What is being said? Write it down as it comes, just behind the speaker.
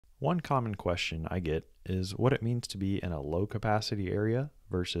One common question I get is what it means to be in a low capacity area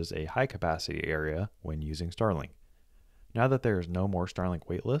versus a high capacity area when using Starlink. Now that there is no more Starlink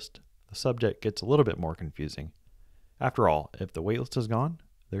waitlist, the subject gets a little bit more confusing. After all, if the waitlist is gone,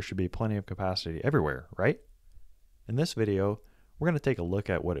 there should be plenty of capacity everywhere, right? In this video, we're going to take a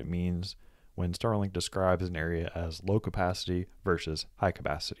look at what it means when Starlink describes an area as low capacity versus high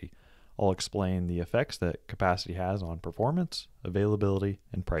capacity. I'll explain the effects that capacity has on performance, availability,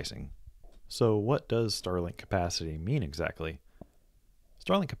 and pricing. So what does Starlink capacity mean exactly?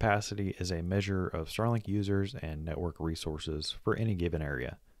 Starlink capacity is a measure of Starlink users and network resources for any given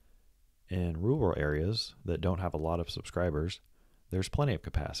area. In rural areas that don't have a lot of subscribers, there's plenty of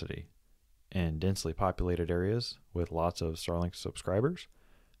capacity. In densely populated areas with lots of Starlink subscribers,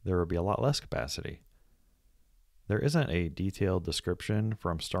 there will be a lot less capacity. There isn't a detailed description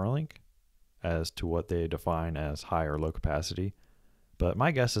from Starlink as to what they define as high or low capacity, but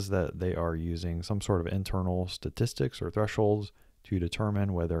my guess is that they are using some sort of internal statistics or thresholds to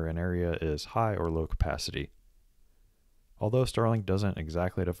determine whether an area is high or low capacity. Although Starlink doesn't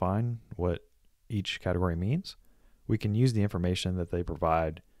exactly define what each category means, we can use the information that they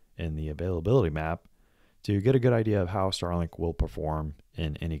provide in the availability map to get a good idea of how Starlink will perform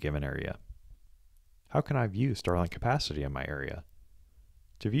in any given area. How can I view Starlink capacity in my area?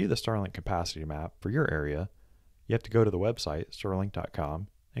 To view the Starlink capacity map for your area, you have to go to the website starlink.com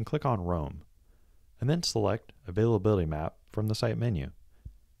and click on Roam, and then select Availability Map from the site menu.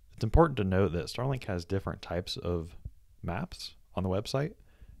 It's important to note that Starlink has different types of maps on the website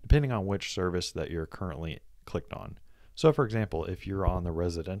depending on which service that you're currently clicked on. So for example, if you're on the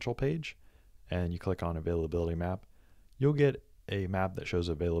residential page and you click on Availability Map, you'll get a map that shows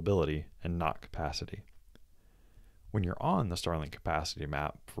availability and not capacity. When you're on the Starlink capacity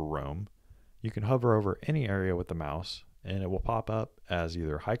map for Roam, you can hover over any area with the mouse and it will pop up as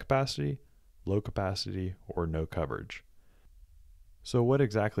either high capacity, low capacity, or no coverage. So what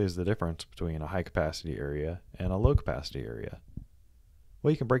exactly is the difference between a high capacity area and a low capacity area?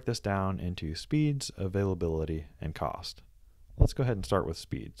 Well, you can break this down into speeds, availability, and cost. Let's go ahead and start with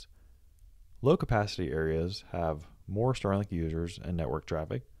speeds. Low capacity areas have more Starlink users and network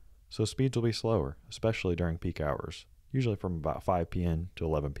traffic, so speeds will be slower, especially during peak hours, usually from about 5 p.m. to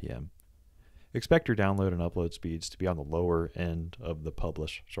 11 p.m. Expect your download and upload speeds to be on the lower end of the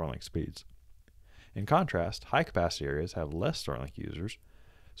published Starlink speeds. In contrast, high capacity areas have less Starlink users,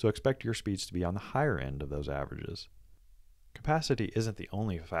 so expect your speeds to be on the higher end of those averages. Capacity isn't the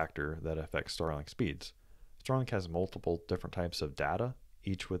only factor that affects Starlink speeds. Starlink has multiple different types of data,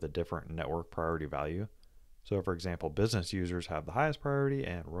 each with a different network priority value. So for example, business users have the highest priority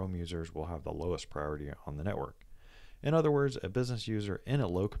and Roam users will have the lowest priority on the network. In other words, a business user in a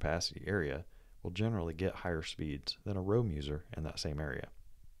low capacity area will generally get higher speeds than a Roam user in that same area.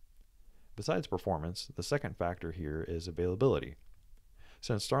 Besides performance, the second factor here is availability.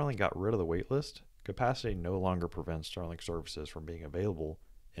 Since Starlink got rid of the waitlist, capacity no longer prevents Starlink services from being available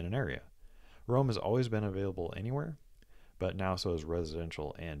in an area. Roam has always been available anywhere, but now so is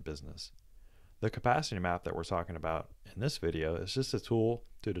residential and business. The capacity map that we're talking about in this video is just a tool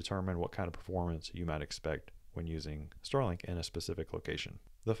to determine what kind of performance you might expect when using Starlink in a specific location.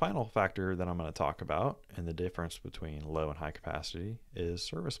 The final factor that I'm going to talk about and the difference between low and high capacity is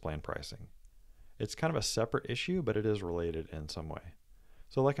service plan pricing. It's kind of a separate issue, but it is related in some way.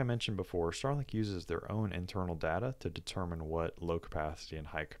 So like I mentioned before, Starlink uses their own internal data to determine what low capacity and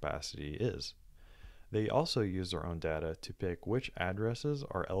high capacity is. They also use their own data to pick which addresses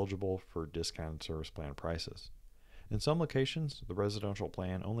are eligible for discounted service plan prices. In some locations, the residential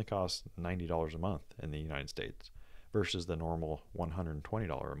plan only costs $90 a month in the United States versus the normal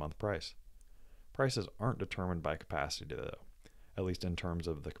 $120 a month price. Prices aren't determined by capacity though, at least in terms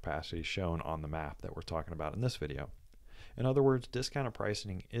of the capacity shown on the map that we're talking about in this video. In other words, discounted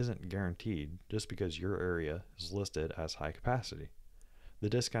pricing isn't guaranteed just because your area is listed as high capacity. The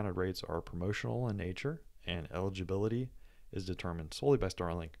discounted rates are promotional in nature, and eligibility is determined solely by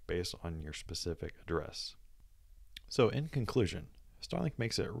Starlink based on your specific address. So in conclusion, Starlink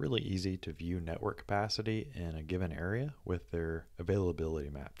makes it really easy to view network capacity in a given area with their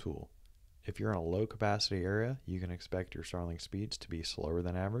availability map tool. If you're in a low capacity area, you can expect your Starlink speeds to be slower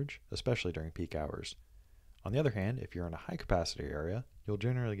than average, especially during peak hours. On the other hand, if you're in a high capacity area, you'll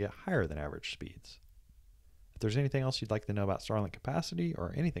generally get higher than average speeds. If there's anything else you'd like to know about Starlink capacity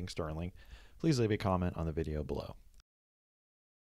or anything Starlink, please leave a comment on the video below.